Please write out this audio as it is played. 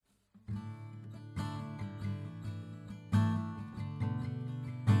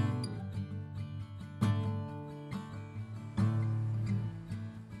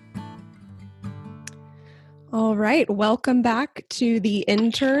All right. Welcome back to the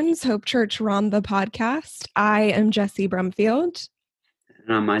Interns, Hope Church Rhonda podcast. I am Jessie Brumfield.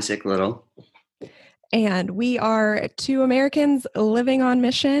 And I'm Isaac Little. And we are two Americans living on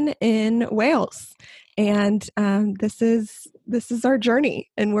mission in Wales. And this is our journey,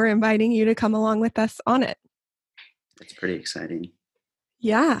 and we're inviting you to come along with us on it. It's pretty exciting.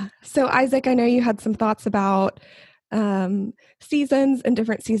 Yeah. So Isaac, I know you had some thoughts about seasons and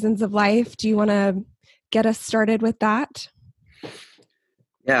different seasons of life. Do you want to get us started with that?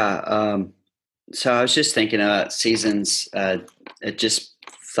 Yeah. So I was just thinking about seasons. I just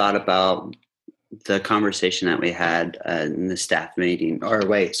thought about the conversation that we had in the staff meeting,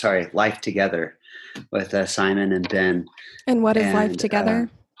 Life Together with Simon and Ben. And what is Life Together?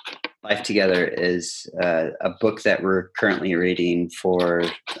 Life Together is a book that we're currently reading for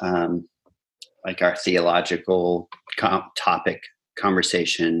our theological topic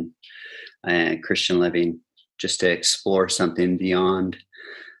conversation and Christian living, just to explore something beyond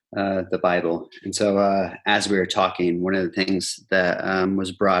the Bible. And so as we were talking, one of the things that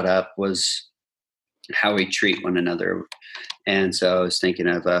was brought up was how we treat one another. And so I was thinking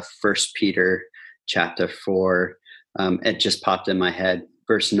of 1 Peter chapter 4. It just popped in my head.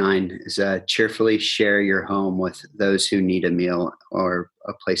 Verse 9 is cheerfully share your home with those who need a meal or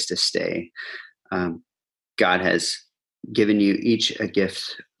a place to stay. God has given you each a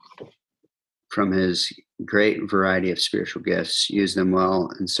gift from his great variety of spiritual gifts. Use them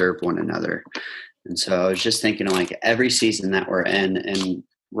well and serve one another. And so I was just thinking like every season that we're in, and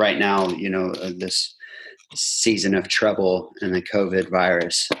right now, this season of trouble and the COVID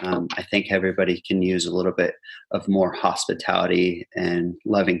virus, I think everybody can use a little bit of more hospitality and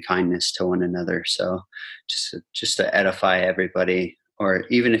loving kindness to one another. So just to edify everybody, or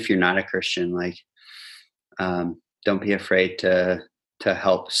even if you're not a Christian, don't be afraid to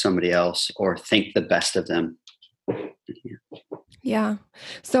help somebody else or think the best of them. Yeah.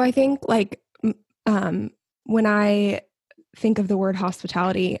 So I think when I think of the word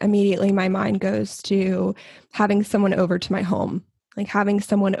hospitality, immediately my mind goes to having someone over to my home, like having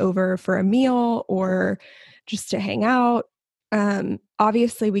someone over for a meal or just to hang out.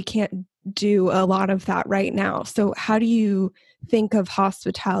 Obviously, we can't do a lot of that right now. So how do you think of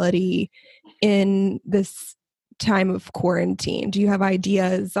hospitality in this time of quarantine? Do you have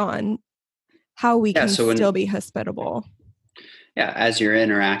ideas on how we can still be hospitable? Yeah, as you're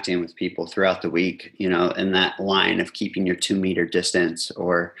interacting with people throughout the week, in that line of keeping your 2-meter distance,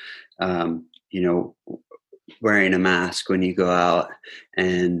 or wearing a mask when you go out,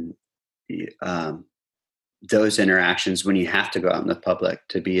 and those interactions when you have to go out in the public,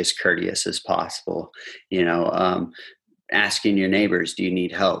 to be as courteous as possible. Asking your neighbors, do you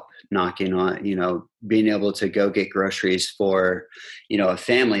need help? Knocking on, being able to go get groceries for, a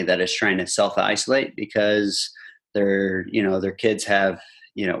family that is trying to self-isolate because their kids have,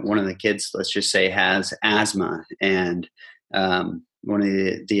 one of the kids, let's just say, has asthma, and one of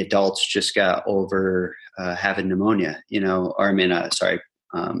the adults just got over having pneumonia,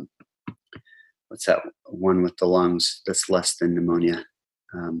 what's that one with the lungs that's less than pneumonia?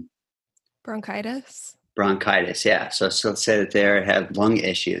 Bronchitis, yeah. So let's say that they have lung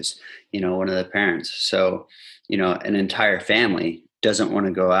issues, one of the parents. So, an entire family doesn't want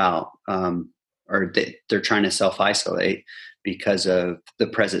to go out, or they're trying to self-isolate because of the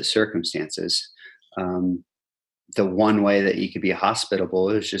present circumstances. The one way that you could be hospitable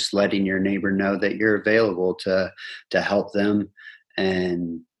is just letting your neighbor know that you're available to help them,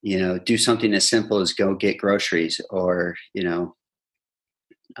 and, do something as simple as go get groceries, or,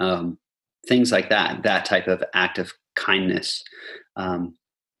 things like that type of act of kindness.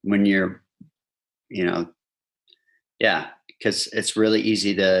 When you're, because it's really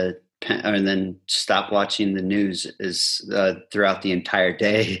easy to, and then stop watching the news is throughout the entire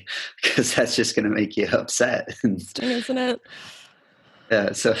day, because that's just going to make you upset. Isn't it?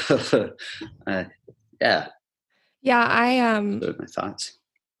 Yeah. So, yeah. Yeah. Those are my thoughts.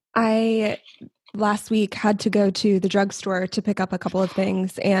 I last week had to go to the drugstore to pick up a couple of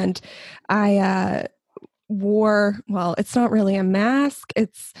things, and I wore, well, it's not really a mask.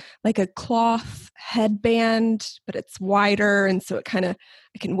 It's like a cloth headband, but it's wider. And so I can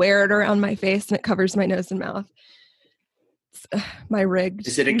wear it around my face, and it covers my nose and mouth. It's, my rigged.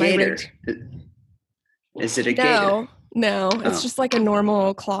 Is it a gaiter? Is it a gaiter? No, it's just like a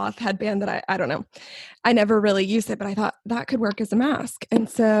normal cloth headband that I don't know. I never really used it, but I thought that could work as a mask. And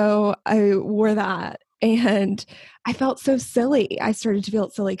so I wore that, and I felt so silly. I started to feel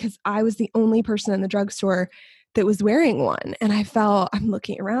silly because I was the only person in the drugstore that was wearing one. And I'm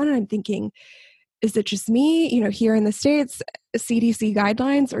looking around and I'm thinking, is it just me? Here in the States, CDC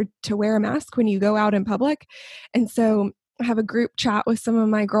guidelines are to wear a mask when you go out in public. And so I have a group chat with some of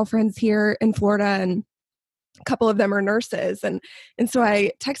my girlfriends here in Florida, and a couple of them are nurses. And so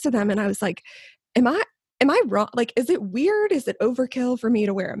I texted them and I was like, am I wrong? Like, is it weird? Is it overkill for me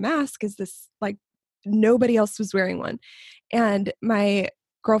to wear a mask? Is this like nobody else was wearing one? And my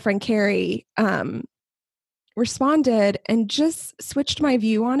girlfriend, Carrie, responded and just switched my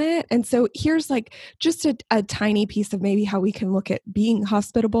view on it. And so here's like just a tiny piece of maybe how we can look at being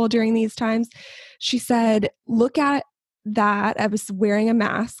hospitable during these times. She said, look at that as wearing a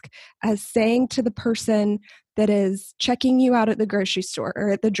mask as saying to the person that is checking you out at the grocery store or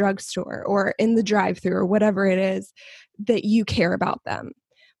at the drugstore or in the drive-thru or whatever it is, that you care about them.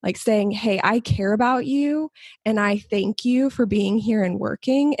 Like saying, hey, I care about you and I thank you for being here and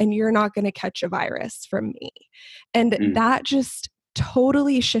working, and you're not going to catch a virus from me. And that just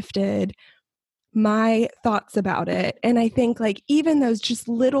totally shifted my thoughts about it. And I think like even those just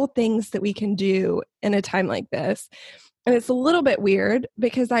little things that we can do in a time like this, and it's a little bit weird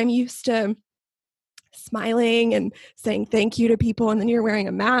because I'm used to smiling and saying thank you to people, and then you're wearing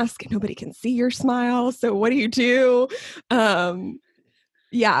a mask and nobody can see your smile. So what do you do?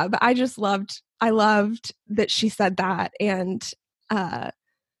 Yeah, but I loved that she said that. And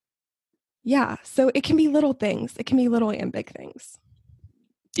yeah, so it can be little things. It can be little and big things.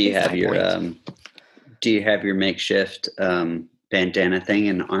 Do you have your makeshift bandana thing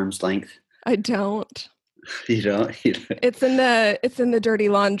in arm's length? I don't. You don't? It's in the dirty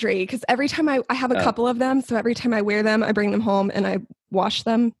laundry because every time I have a couple of them, so every time I wear them, I bring them home and I wash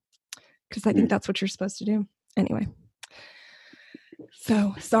them because I think that's what you're supposed to do. Anyway.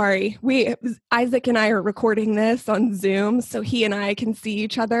 So sorry, Isaac and I are recording this on Zoom so he and I can see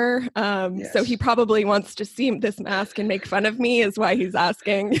each other. Yes. So he probably wants to see this mask and make fun of me is why he's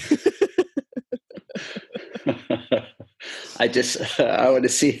asking. I want to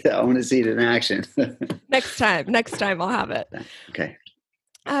see it in action. Next time I'll have it. Okay.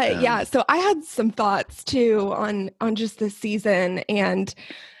 Yeah. So I had some thoughts too on just this season, and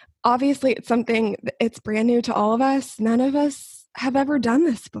obviously it's brand new to all of us. None of us have ever done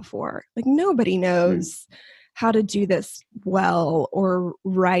this before. Like nobody knows how to do this well or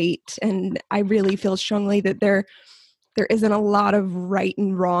right. And I really feel strongly that there isn't a lot of right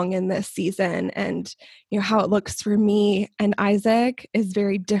and wrong in this season. And how it looks for me and Isaac is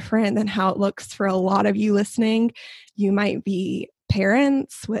very different than how it looks for a lot of you listening. You might be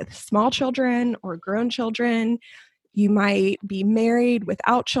parents with small children or grown children. You might be married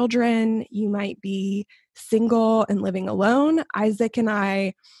without children. You might be single and living alone. Isaac and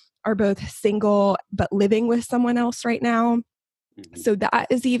I are both single, but living with someone else right now. Mm-hmm. So that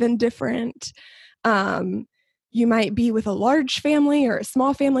is even different. You might be with a large family or a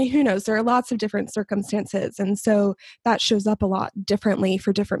small family. Who knows? There are lots of different circumstances. And so that shows up a lot differently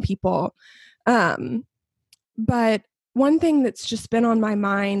for different people. But one thing that's just been on my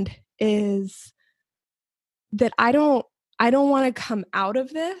mind is that I don't want to come out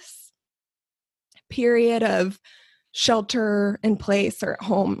of this period of shelter in place or at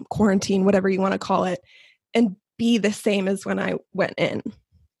home, quarantine, whatever you want to call it, and be the same as when I went in.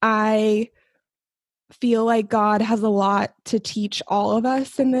 I feel like God has a lot to teach all of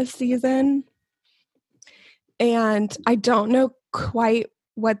us in this season. And I don't know quite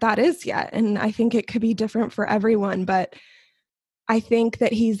what that is yet. And I think it could be different for everyone, but I think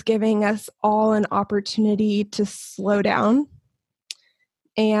that he's giving us all an opportunity to slow down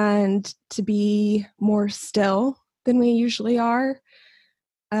and to be more still than we usually are.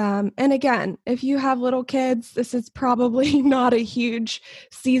 And again, if you have little kids, this is probably not a huge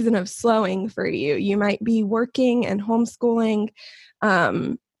season of slowing for you. You might be working and homeschooling,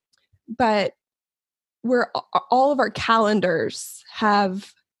 but all of our calendars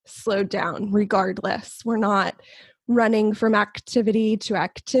have slowed down regardless. We're not running from activity to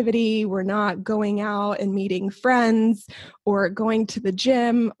activity. We're not going out and meeting friends or going to the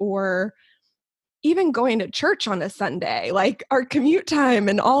gym or even going to church on a Sunday. Like our commute time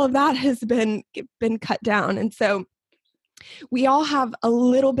and all of that has been cut down. And so we all have a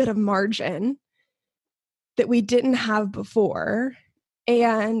little bit of margin that we didn't have before.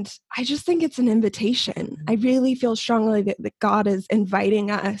 And I just think it's an invitation. I really feel strongly that God is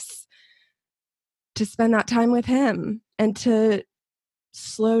inviting us to spend that time with him and to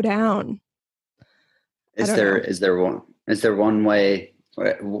slow down. Is there one way,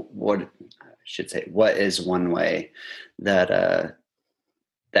 what I should say, what is one way that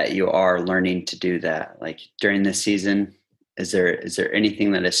you are learning to do that? Like during this season, is there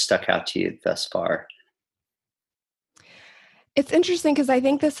anything that has stuck out to you thus far? It's interesting because I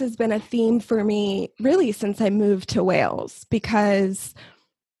think this has been a theme for me really since I moved to Wales, because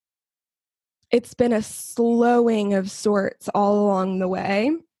it's been a slowing of sorts all along the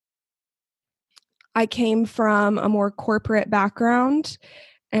way. I came from a more corporate background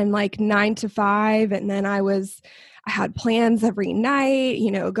and like 9 to 5. And then I had plans every night,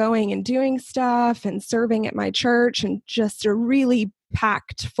 going and doing stuff and serving at my church, and just a really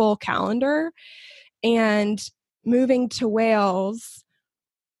packed full calendar. And moving to Wales,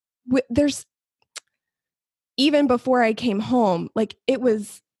 there's, even before I came home, like it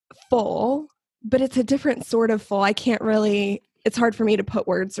was full, but it's a different sort of full. It's hard for me to put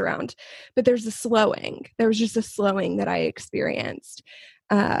words around, but there was just a slowing that I experienced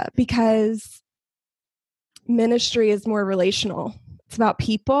because ministry is more relational. It's about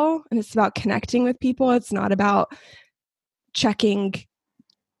people and it's about connecting with people. It's not about checking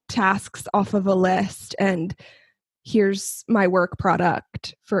tasks off of a list and here's my work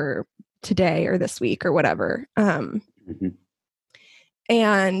product for today or this week or whatever.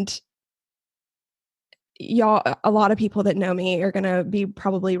 And y'all, a lot of people that know me are going to be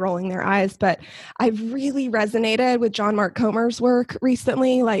probably rolling their eyes, but I've really resonated with John Mark Comer's work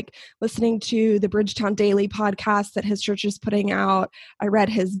recently, like listening to the Bridgetown Daily podcast that his church is putting out. I read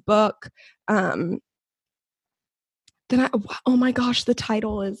his book. Oh my gosh, the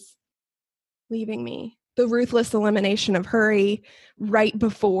title is leaving me. The Ruthless Elimination of Hurry, right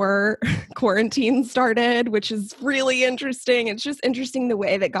before quarantine started, which is really interesting. It's just interesting the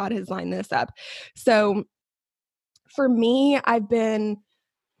way that God has lined this up. So for me, I've been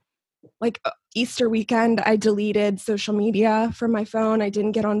like Easter weekend, I deleted social media from my phone. I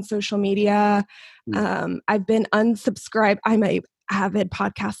didn't get on social media. I've been unsubscribed. I'm a avid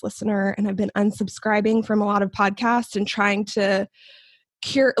podcast listener, and I've been unsubscribing from a lot of podcasts and trying to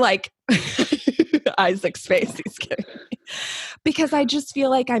cure, like Isaac's face, he's kidding me, because I just feel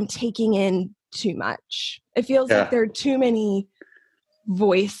like I'm taking in too much. It feels like there are too many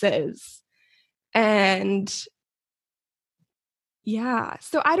voices, and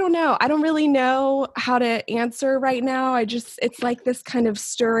so I don't know. I don't really know how to answer right now. It's like this kind of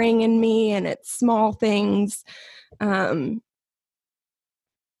stirring in me, and it's small things.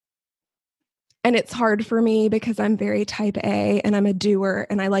 And it's hard for me because I'm very type A and I'm a doer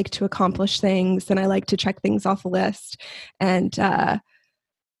and I like to accomplish things and I like to check things off a list. And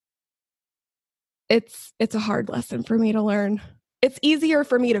it's a hard lesson for me to learn. It's easier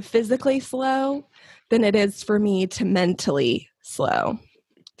for me to physically slow than it is for me to mentally slow.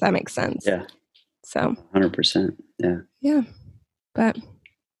 If that makes sense. Yeah. So 100%. Yeah. Yeah. But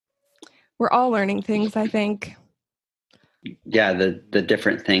we're all learning things, I think. Yeah. The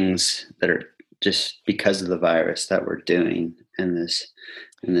different things that are just because of the virus that we're doing in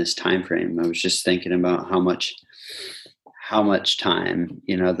this time frame. I was just thinking about how much time,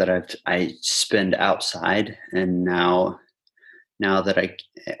 that I spend outside, and now that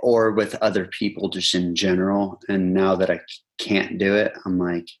or with other people just in general, and now that I can't do it, I'm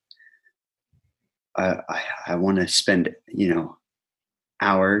like, I want to spend,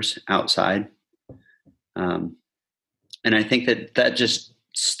 hours outside. And I think that just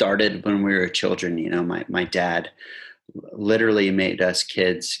started when we were children. My dad literally made us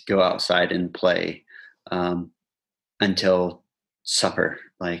kids go outside and play until supper.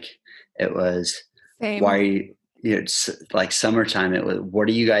 Like it was, Same. why it's like summertime. It was, what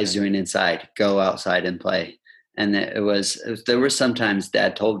are you guys doing inside? Go outside and play. And there were sometimes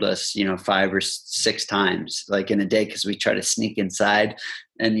Dad told us, 5 or 6 times, like in a day, because we try to sneak inside.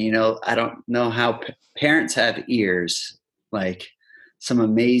 And, I don't know how parents have ears, like some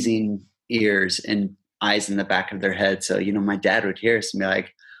amazing ears and eyes in the back of their head. So, my dad would hear us and be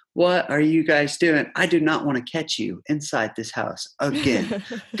like, what are you guys doing? I do not want to catch you inside this house again.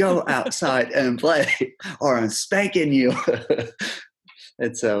 Go outside and play or I'm spanking you.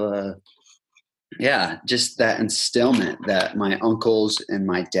 And so, just that instillment that my uncles and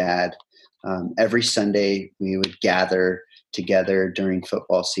my dad, every Sunday we would gather together during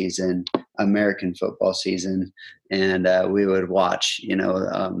football season, American football season, and we would watch,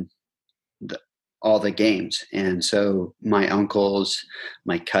 all the games. And so my uncles,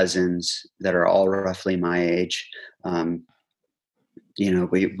 my cousins that are all roughly my age,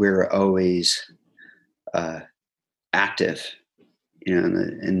 we're always active,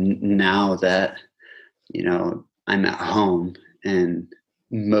 and now that, I'm at home, and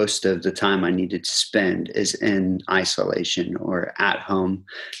most of the time I needed to spend is in isolation or at home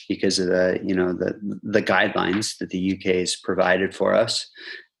because of the guidelines that the UK has provided for us,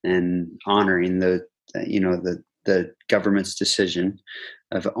 and honoring the government's decision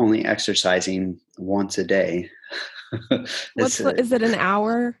of only exercising once a day. Is it an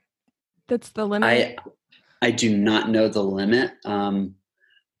hour? That's the limit? I do not know the limit. I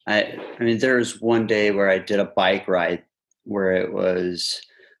mean, there was one day where I did a bike ride where it was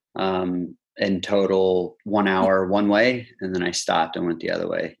in total 1 hour one way, and then I stopped and went the other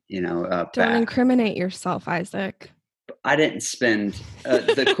way. Don't back. incriminate yourself, Isaac. I didn't spend.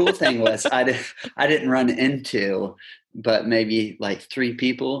 The cool thing was I didn't run into, but maybe like 3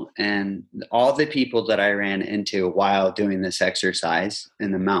 people, and all the people that I ran into while doing this exercise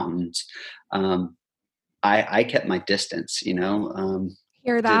in the mountains, I kept my distance.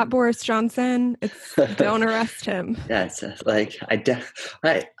 Hear that, Boris Johnson? Don't arrest him. That's like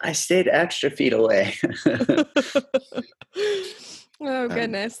I stayed extra feet away. Oh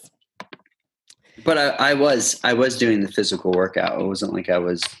goodness. But I was doing the physical workout. It wasn't like I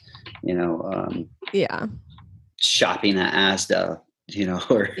was, shopping at Asda,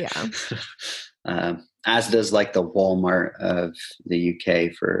 or Asda's like the Walmart of the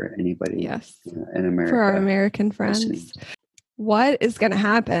UK for anybody in America. For our American friends. Listening. What is going to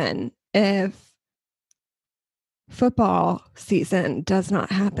happen if football season does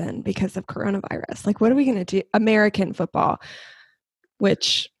not happen because of coronavirus? Like, what are we going to do? American football,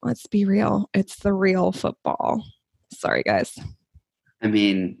 which, let's be real, it's the real football. Sorry, guys. I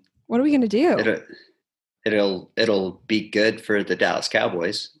mean, what are we going to do? It'll be good for the Dallas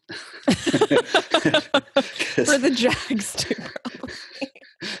Cowboys. For the Jags too, probably.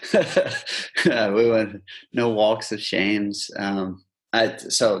 We went no walks of shames.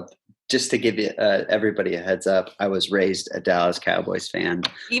 So just to give you everybody a heads up, I was raised a Dallas Cowboys fan.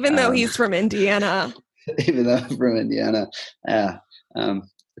 Even though he's from Indiana. Even though I'm from Indiana. Yeah.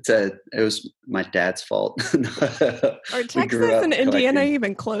 It was my dad's fault. Are Texas and Indiana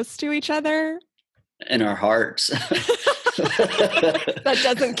even close to each other? In our hearts. That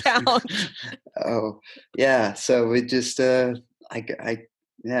doesn't count. Oh, yeah. So we just, I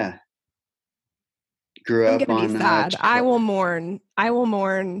grew up on. Be sad. I will mourn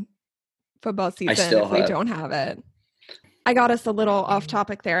football season if we don't have it. I got us a little off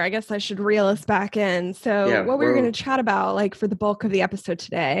topic there. I guess I should reel us back in. So what we're going to chat about, like for the bulk of the episode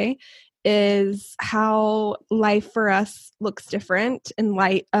today, is how life for us looks different in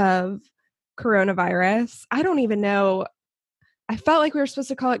light of coronavirus. I don't even know. I felt like we were supposed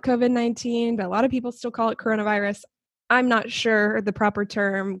to call it COVID-19, but a lot of people still call it coronavirus. I'm not sure the proper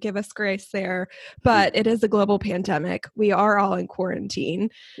term. Give us grace there. But it is a global pandemic. We are all in quarantine,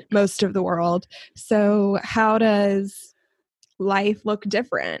 most of the world. So how does life look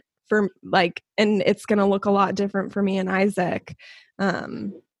different for and it's going to look a lot different for me and Isaac.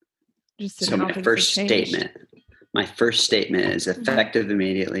 So my first statement is effective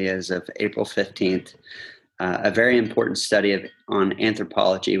immediately as of April 15th. A very important study on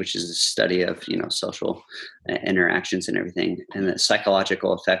anthropology, which is a study of social interactions and everything, and the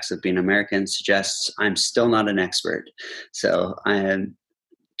psychological effects of being American suggests I'm still not an expert. So I am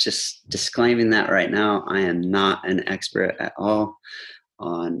just disclaiming that right now. I am not an expert at all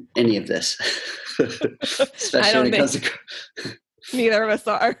on any of this, especially when it comes to. Neither of us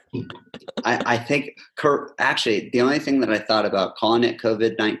are. I think actually the only thing that I thought about calling it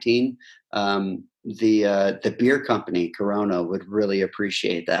COVID-19. The beer company Corona would really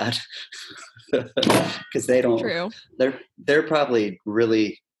appreciate that because they don't. True. They're probably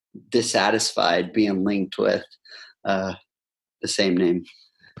really dissatisfied being linked with the same name.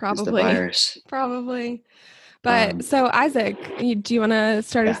 Probably. As the virus. Probably. But so Isaac, do you want to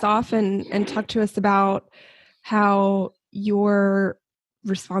start us off and talk to us about how your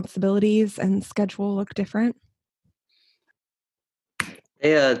responsibilities and schedule look different?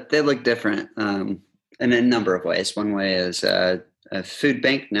 They look different in a number of ways. One way is a food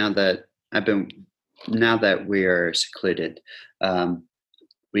bank. Now that we are secluded,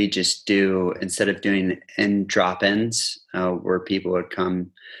 we just do, instead of doing drop-ins where people would come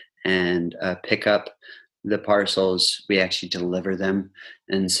and pick up the parcels, we actually deliver them.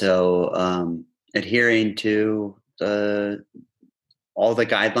 And so adhering to all the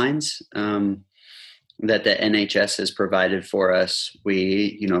guidelines that the NHS has provided for us,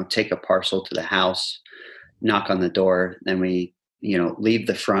 we, take a parcel to the house, knock on the door, then we, leave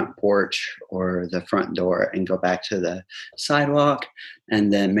the front porch or the front door and go back to the sidewalk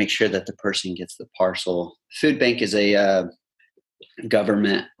and then make sure that the person gets the parcel. Food bank is a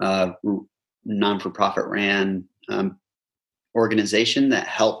government non-for-profit ran organization that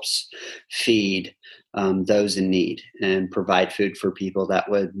helps feed those in need and provide food for people that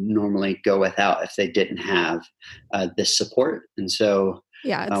would normally go without if they didn't have this support. And so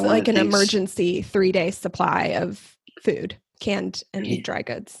it's like an emergency 3-day supply of food, canned and dry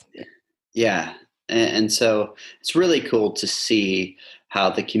goods. Yeah. And so it's really cool to see how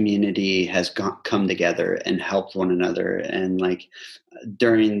the community has come together and helped one another. And like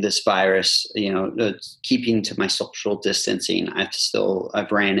during this virus, keeping to my social distancing,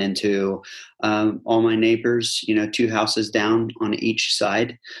 I've ran into all my neighbors, 2 houses down on each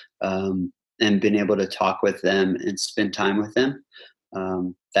side, and been able to talk with them and spend time with them.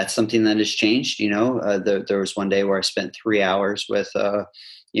 That's something that has changed. There was one day where I spent 3 hours with,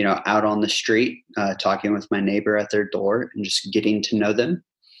 out on the street, talking with my neighbor at their door and just getting to know them.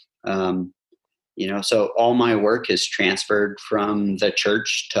 So all my work is transferred from the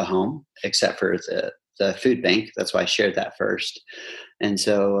church to home, except for the food bank. That's why I shared that first. And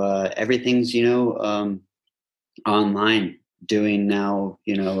so everything's, online, doing now,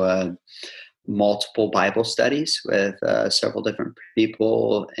 multiple Bible studies with several different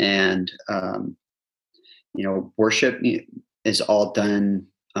people, and worship is all done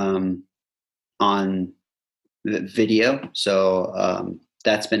on video. So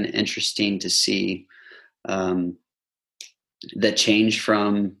that's been interesting to see the change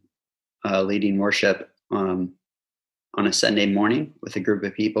from leading worship on a Sunday morning with a group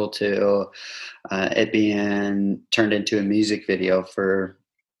of people to it being turned into a music video for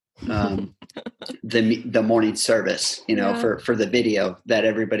the morning service, for the video that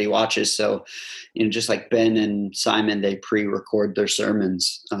everybody watches. So, just like Ben and Simon, they pre-record their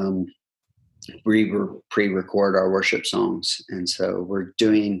sermons. We pre-record our worship songs. And so we're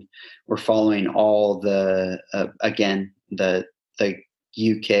following all the, again, the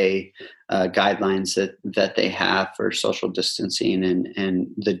UK guidelines that they have for social distancing and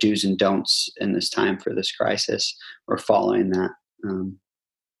the do's and don'ts in this time for this crisis. We're following that.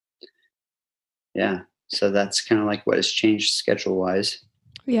 So that's kind of like what has changed schedule wise.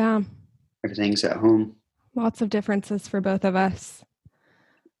 Yeah. Everything's at home. Lots of differences for both of us.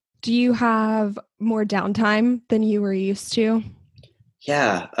 Do you have more downtime than you were used to?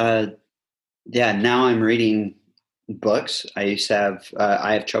 Yeah. Now I'm reading books. I used to have,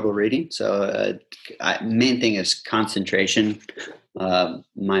 I have trouble reading. So main thing is concentration.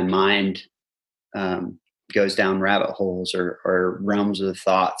 My mind goes down rabbit holes or realms of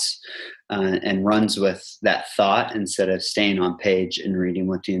thoughts and runs with that thought instead of staying on page and reading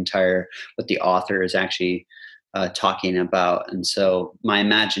what the author is actually talking about. And so my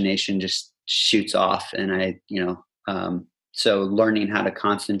imagination just shoots off, and so learning how to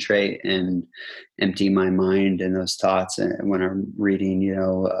concentrate and empty my mind and those thoughts. And when I'm reading,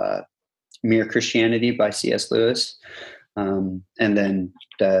 Mere Christianity by C.S. Lewis, and then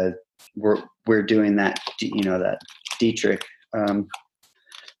we're doing that, that Dietrich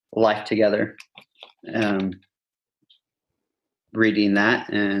Life Together, reading that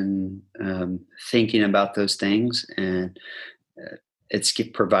and thinking about those things, and it's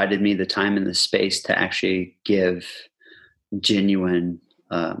provided me the time and the space to actually give genuine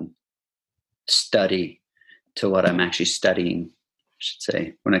study to what I'm actually studying, I should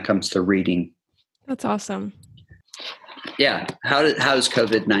say, when it comes to reading. That's awesome. Yeah. How has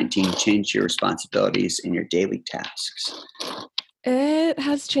COVID-19 changed your responsibilities in your daily tasks? It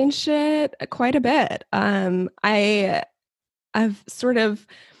has changed it quite a bit. I've sort of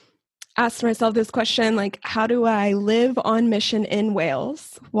asked myself this question, like, how do I live on mission in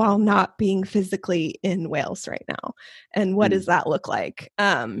Wales while not being physically in Wales right now? And what does that look like?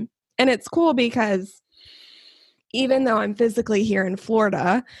 And it's cool because even though I'm physically here in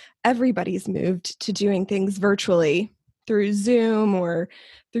Florida, everybody's moved to doing things virtually through Zoom or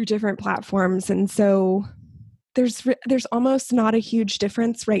through different platforms. And so there's almost not a huge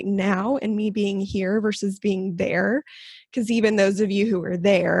difference right now in me being here versus being there, because even those of you who are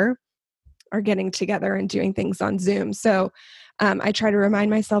there are getting together and doing things on Zoom. So I try to remind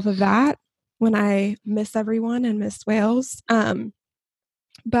myself of that when I miss everyone and miss Wales.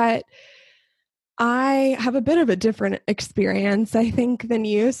 But I have a bit of a different experience, I think, than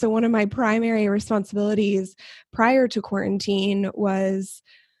you. So one of my primary responsibilities prior to quarantine was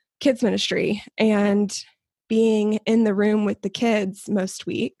kids ministry and being in the room with the kids most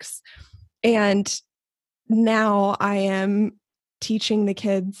weeks. And now I am teaching the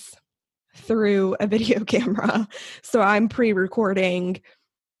kids through a video camera. So I'm pre-recording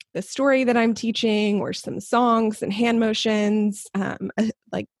the story that I'm teaching or some songs and hand motions,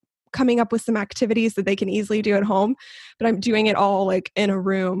 like coming up with some activities that they can easily do at home. But I'm doing it all like in a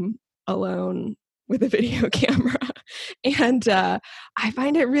room alone with a video camera. And I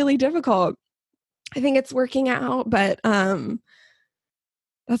find it really difficult. I think it's working out, but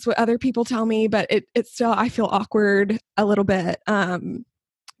that's what other people tell me. But it's still, I feel awkward a little bit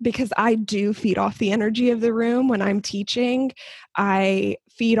because I do feed off the energy of the room when I'm teaching. I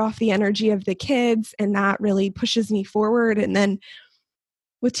feed off the energy of the kids, and that really pushes me forward. And then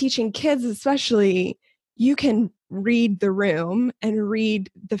with teaching kids, especially, you can read the room and read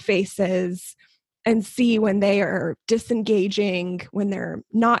the faces and see when they are disengaging, when they're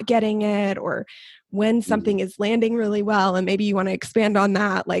not getting it, or when something is landing really well. And maybe you want to expand on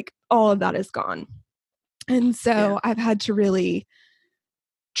that, like all of that is gone. And so I've had to really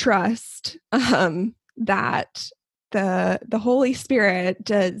trust that the Holy Spirit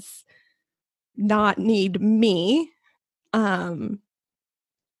does not need me, that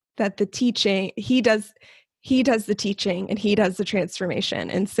the teaching, he does the teaching and he does the transformation.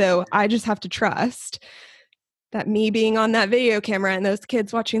 And so I just have to trust that me being on that video camera and those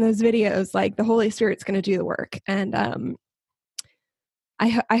kids watching those videos, like the Holy Spirit's going to do the work. And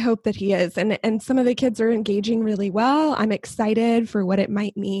I hope that he is. And some of the kids are engaging really well. I'm excited for what it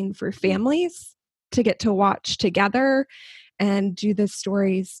might mean for families to get to watch together and do the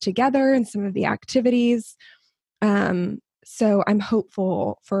stories together and some of the activities. So I'm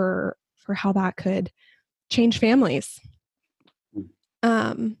hopeful for how that could change families.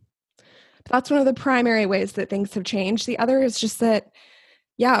 That's one of the primary ways that things have changed. The other is just that,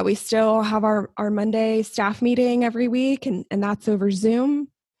 we still have our Monday staff meeting every week, and that's over Zoom.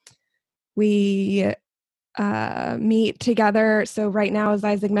 We meet together. So right now, as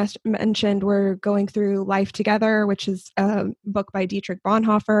Isaac mentioned, we're going through Life Together, which is a book by Dietrich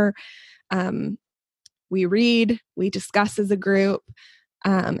Bonhoeffer. We read, we discuss as a group,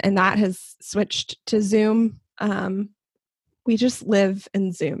 and that has switched to Zoom. We just live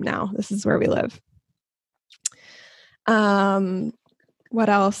in Zoom now. This is where we live. What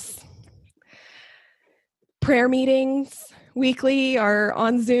else? Prayer meetings weekly are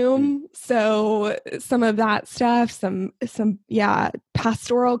on Zoom. So some of that stuff, some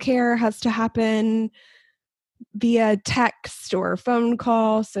pastoral care has to happen via text or phone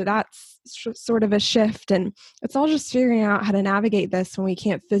call. So that's sort of a shift. And it's all just figuring out how to navigate this when we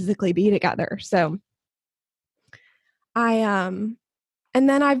can't physically be together. So and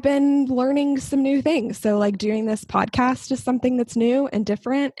then I've been learning some new things. So like doing this podcast is something that's new and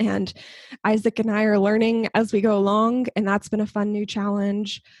different. And Isaac and I are learning as we go along. And that's been a fun new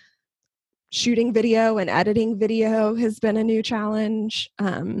challenge. Shooting video and editing video has been a new challenge.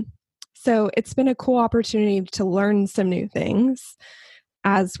 So it's been a cool opportunity to learn some new things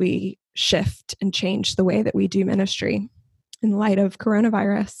as we shift and change the way that we do ministry in light of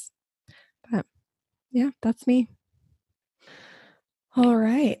coronavirus. But yeah, that's me. All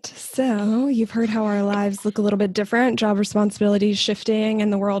right. So you've heard how our lives look a little bit different, job responsibilities shifting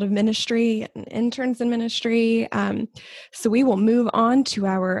in the world of ministry and interns in ministry. So we will move on to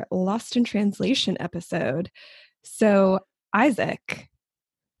our Lost in Translation episode. So Isaac,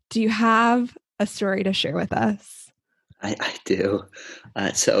 do you have a story to share with us? I do.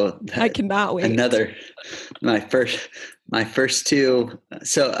 I cannot wait. My first two.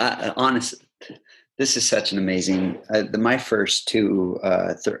 So honestly, this is such an amazing, my first two,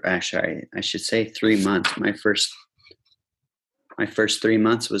 actually, I should say 3 months. My first 3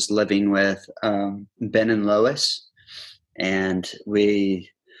 months was living with Ben and Lois, and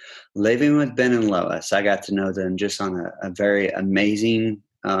living with Ben and Lois, I got to know them just on a very amazing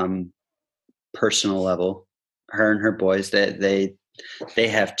personal level. Her and her boys, they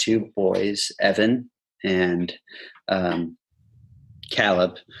have two boys, Evan and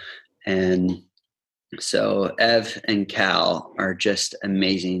Caleb, and so Ev and Cal are just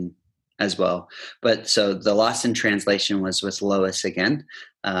amazing as well. But so the Lost in Translation was with Lois again.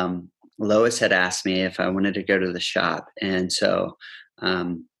 Lois had asked me if I wanted to go to the shop. And so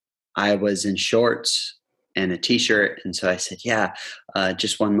I was in shorts and a t-shirt. And so I said,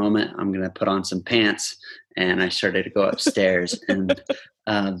 just one moment. I'm going to put on some pants. And I started to go upstairs and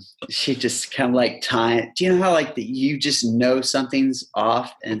she just kind of like time. Do you know how like you just know something's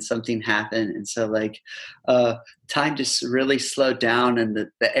off and something happened? And so like time just really slowed down and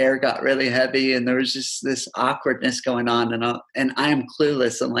the air got really heavy and there was just this awkwardness going on. And I am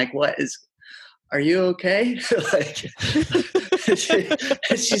clueless. I'm like, are you okay? Like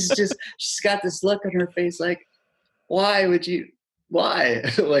she's got this look on her face like, why?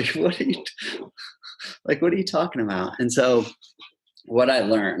 Like, what are you talking about? And so what I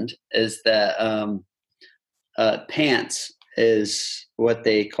learned is that pants is what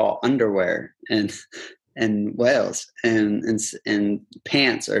they call underwear in Wales, and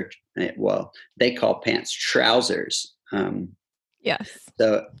pants are, they call pants trousers. Yes.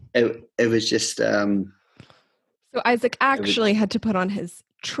 So it was just. So Isaac actually had to put on his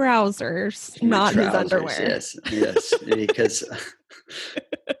trousers, not his underwear. Yes, because.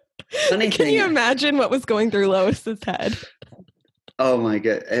 Can you imagine what was going through Lois's head? Oh my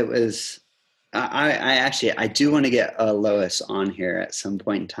God. It was, I actually, I do want to get Lois on here at some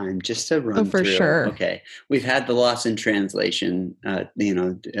point in time just to Oh, run for through. sure. Okay. We've had the loss in translation,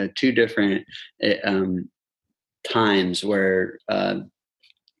 two different times where,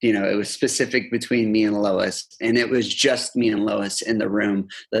 it was specific between me and Lois, and it was just me and Lois in the room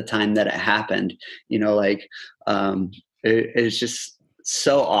the time that it happened. It's just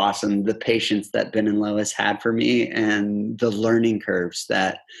so awesome, the patience that Ben and Lois had for me and the learning curves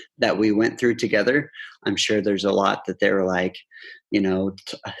that we went through together. I'm sure there's a lot that they were like, you know,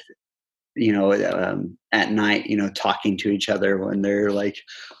 t- at night, talking to each other when they're like,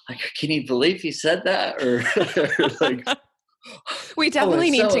 can you believe he said that? Or, or like, We oh, definitely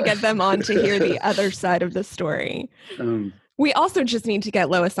it's need to so. get them on to hear the other side of the story. um, We also just need to get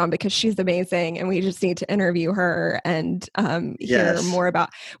Lois on because she's amazing and we just need to interview her and hear yes. more about.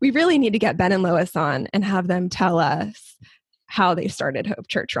 We really need to get Ben and Lois on and have them tell us how they started Hope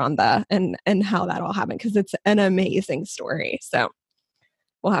Church Rhonda and how that all happened, because it's an amazing story. So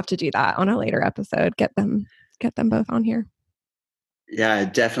we'll have to do that on a later episode. Get them both on here. Yeah,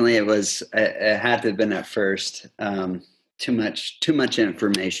 definitely. It had to have been at first. Too much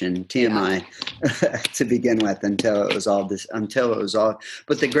information, TMI, to begin with, until it was all.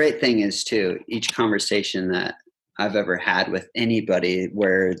 But the great thing is too, each conversation that I've ever had with anybody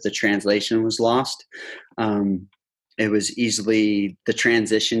where the translation was lost, it was easily the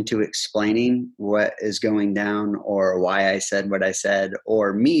transition to explaining what is going down or why I said what I said,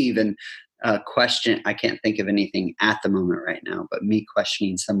 or me even question. I can't think of anything at the moment right now, but me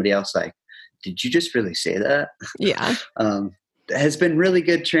questioning somebody else, like, did you just really say that? Yeah. Has been really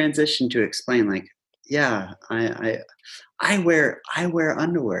good transition to explain, like, yeah, I wear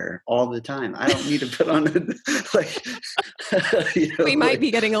underwear all the time. I don't need to put on like, we might be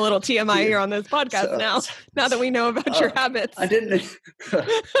getting a little TMI here on this podcast now that we know about your habits. I did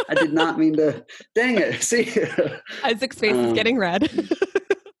not mean to. Dang it! See, Isaac's face is getting red.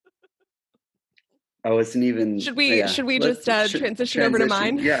 I wasn't even. Should we just transition over to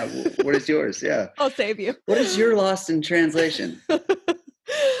mine? Yeah. What is yours? Yeah. I'll save you. What is your lost in translation?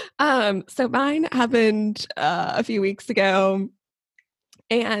 So mine happened a few weeks ago,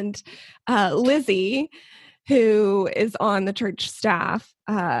 and Lizzie, who is on the church staff,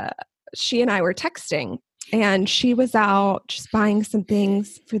 she and I were texting, and she was out just buying some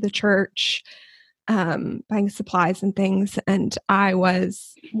things for the church, buying supplies and things. And I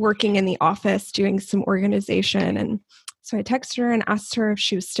was working in the office doing some organization. And so I texted her and asked her if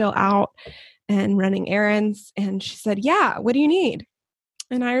she was still out and running errands. And she said, yeah, what do you need?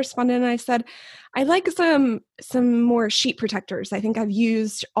 And I responded and I said, I'd like some more sheet protectors. I think I've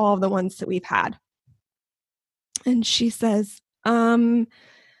used all the ones that we've had. And she says,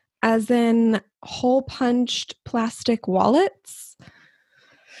 as in hole punched plastic wallets?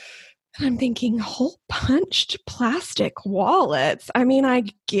 And I'm thinking, hole punched plastic wallets? I mean, I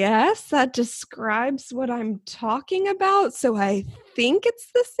guess that describes what I'm talking about. So I think it's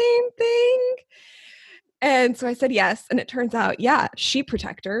the same thing. And so I said yes. And it turns out, yeah, sheet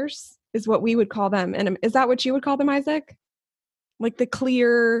protectors is what we would call them. And is that what you would call them, Isaac? Like the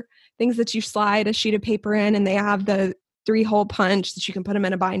clear things that you slide a sheet of paper in, and they have the 3-hole punch that you can put them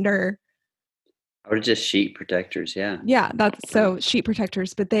in a binder. Or just sheet protectors, yeah. Yeah, that's so sheet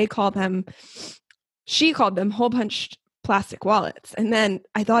protectors, but she called them hole punched plastic wallets. And then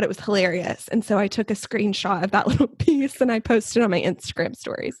I thought it was hilarious. And so I took a screenshot of that little piece and I posted on my Instagram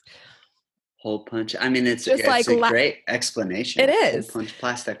stories. Hole punch. I mean, it's just a great explanation. It is. Hole punch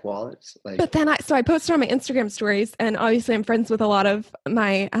plastic wallets. But then I posted on my Instagram stories, and obviously I'm friends with a lot of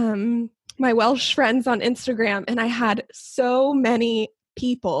my my Welsh friends on Instagram, and I had so many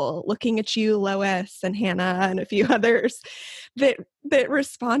people looking at you, Lois and Hannah and a few others that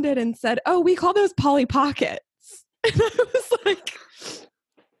responded and said, "Oh, we call those Polly Pockets." And I was like,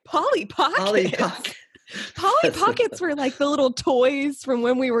 Polly Pockets? Polly Pockets were like the little toys from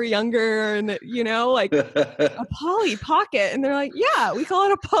when we were younger, and like a Polly Pocket. And they're like, yeah, we call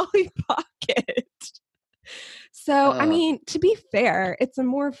it a Polly Pocket. So, I mean, to be fair, it's a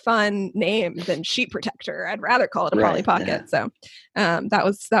more fun name than sheet protector. I'd rather call it a Polly Pocket. Yeah. So that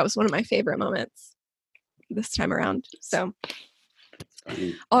was one of my favorite moments this time around. So,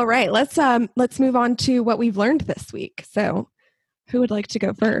 all right, let's move on to what we've learned this week. So who would like to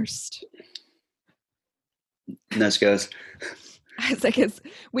go first? Nose goes. Isaac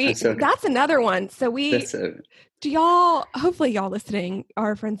that's another one. So hopefully y'all listening,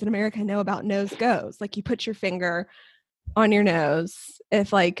 our friends in America, know about nose goes. Like you put your finger on your nose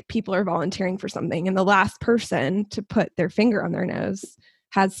if like people are volunteering for something, and the last person to put their finger on their nose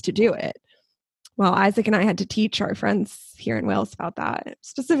has to do it. well, Isaac and I had to teach our friends here in Wales about that,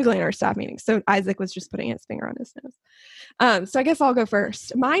 specifically in our staff meetings. So Isaac was just putting his finger on his nose. So I guess I'll go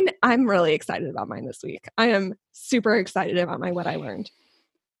first. Mine, I'm really excited about mine this week. I am super excited about my what I learned.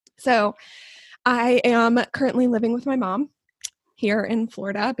 So I am currently living with my mom here in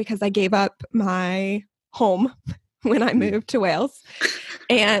Florida because I gave up my home when I moved to Wales.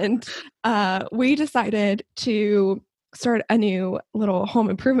 And we decided to start a new little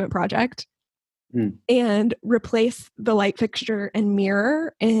home improvement project and replace the light fixture and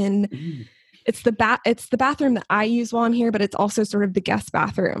mirror. And it's the bathroom that I use while I'm here, but it's also sort of the guest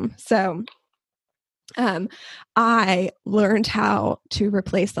bathroom. So I learned how to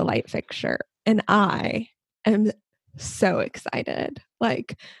replace the light fixture, and I am so excited.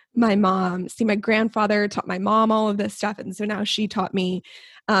 Like my grandfather taught my mom all of this stuff. And so now she taught me.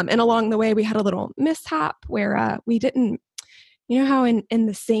 And along the way, we had a little mishap where we didn't, you know how in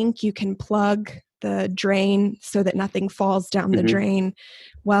the sink you can plug the drain so that nothing falls down the drain?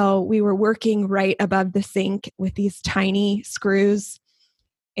 Well, we were working right above the sink with these tiny screws,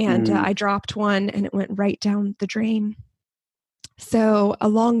 and I dropped one and it went right down the drain. So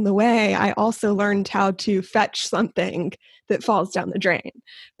along the way, I also learned how to fetch something that falls down the drain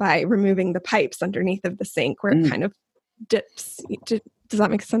by removing the pipes underneath of the sink where it kind of dips. Does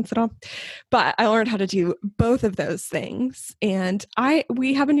that make sense at all? But I learned how to do both of those things. And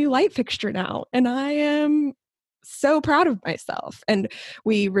we have a new light fixture now, and I am so proud of myself. And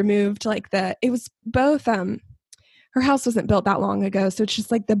we removed it was both, her house wasn't built that long ago. So it's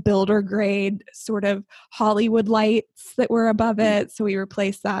just like the builder grade sort of Hollywood lights that were above it. So we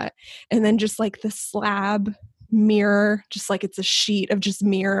replaced that. And then just like the slab mirror, just like it's a sheet of just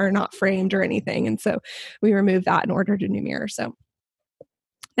mirror, not framed or anything. And so we removed that and ordered a new mirror. So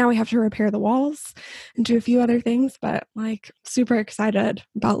now we have to repair the walls and do a few other things, but like super excited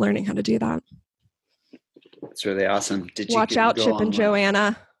about learning how to do that. That's really awesome. Watch out, Chip and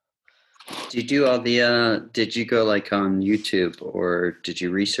Joanna. Did you do all the, did you go like on YouTube or did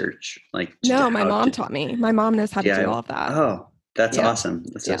you research? No, my mom taught me. My mom knows how to do all of that. Oh, that's awesome.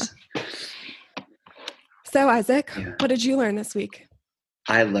 That's So Isaac, what did you learn this week?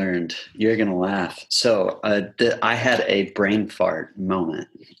 I learned, you're going to laugh. So I had a brain fart moment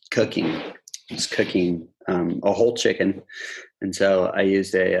cooking. I was cooking a whole chicken. And so I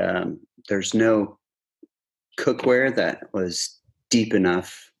used there's no cookware that was deep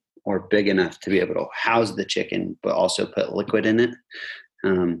enough or big enough to be able to house the chicken, but also put liquid in it,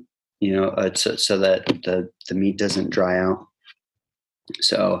 so that the meat doesn't dry out.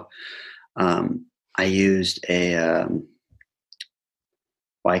 So I used a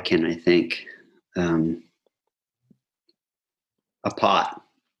why can't I think a pot,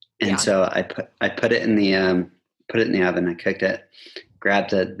 and so I put it in the oven. I cooked it.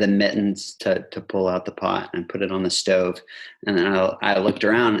 Grabbed the mittens to pull out the pot and put it on the stove. And then I looked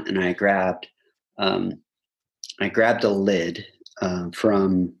around and I grabbed a lid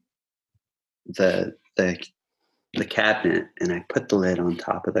from the cabinet, and I put the lid on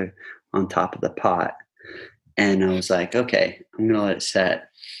top of the pot. And I was like, okay, I'm going to let it set.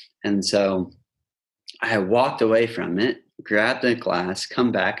 And so I walked away from it, grabbed a glass,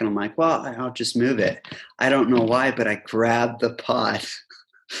 come back, and I'm like, well, I'll just move it. I don't know why, but I grabbed the pot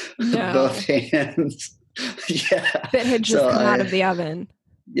with both hands. Yeah. That had just come out of the oven.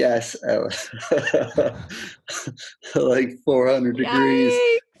 Yes. I was like 400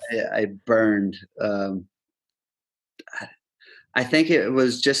 degrees. I burned. I think it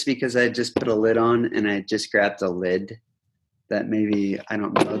was just because I just put a lid on and I just grabbed a lid. That maybe, I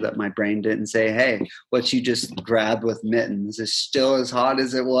don't know, that my brain didn't say, hey, what you just grabbed with mittens is still as hot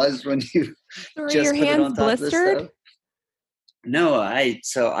as it was when you just your put hands it on top blistered? of the stove. No, I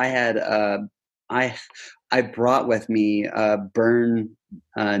had, I brought with me burn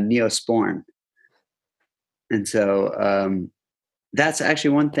Neosporin. And so that's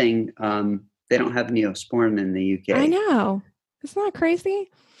actually one thing. They don't have Neosporin in the UK. I know. Isn't that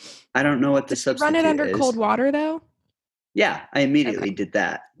crazy? I don't know what the substitute is. Run it under cold water though? Yeah, I immediately did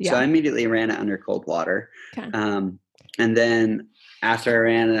that. Yeah. So I immediately ran it under cold water. Okay. And then after I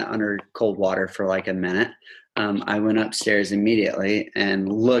ran it under cold water for like a minute, I went upstairs immediately and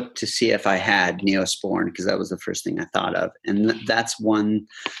looked to see if I had Neosporin, because that was the first thing I thought of. And that's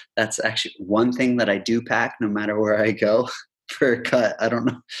actually one thing that I do pack no matter where I go for a cut. I don't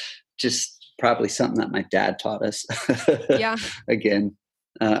know, just probably something that my dad taught us. Yeah. Again.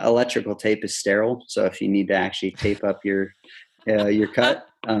 Electrical tape is sterile, so if you need to actually tape up your cut,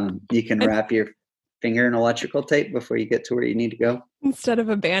 you can wrap your finger in electrical tape before you get to where you need to go. Instead of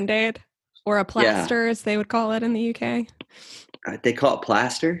a Band-Aid or a plaster, as they would call it in the UK. They call it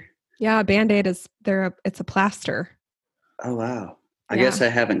plaster? Yeah, Band-Aid it's a plaster. Oh, wow. I guess I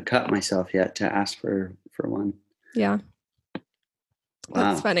haven't cut myself yet to ask for one. Yeah. Wow.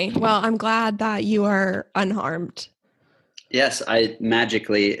 That's funny. Well, I'm glad that you are unharmed. Yes, I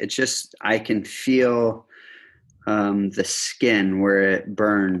can feel the skin where it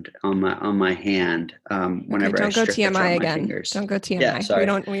burned on my hand whenever I stretch out my fingers. Don't go TMI. Yeah, sorry.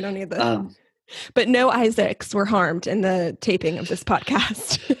 We don't need this. But no Isaacs were harmed in the taping of this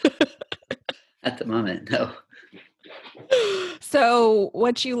podcast. At the moment, no. So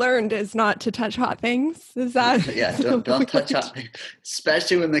what you learned is not to touch hot things? Is that? Yeah, don't touch hot things,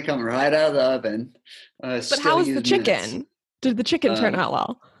 especially when they come right out of the oven. But how was the chicken? Minutes. Did the chicken turn out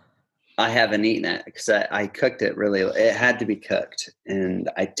well? I haven't eaten it because I cooked it it had to be cooked, and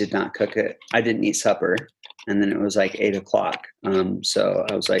I did not cook it. I didn't eat supper, and then it was like 8:00. So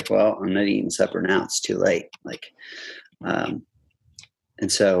I was like, well, I'm not eating supper now. It's too late.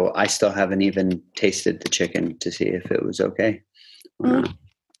 And so I still haven't even tasted the chicken to see if it was okay or not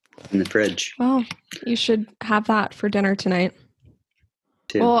in the fridge. Well, you should have that for dinner tonight.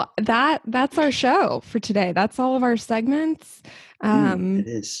 Too. Well, that's our show for today. That's all of our segments. It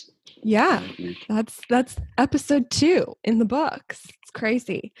is. Yeah, that's episode 2 in the books. It's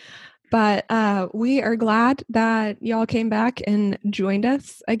crazy. But we are glad that y'all came back and joined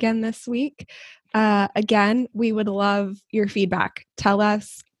us again this week. Again, we would love your feedback. Tell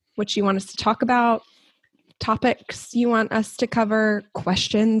us what you want us to talk about, topics you want us to cover,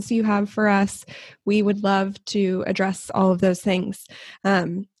 questions you have for us. We would love to address all of those things.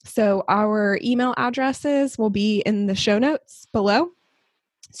 So our email addresses will be in the show notes below.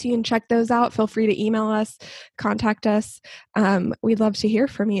 So you can check those out. Feel free to email us, contact us. We'd love to hear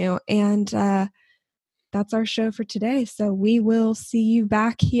from you. And that's our show for today. So we will see you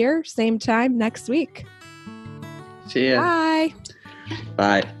back here, same time next week. See ya. Bye.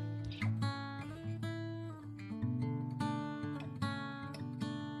 Bye.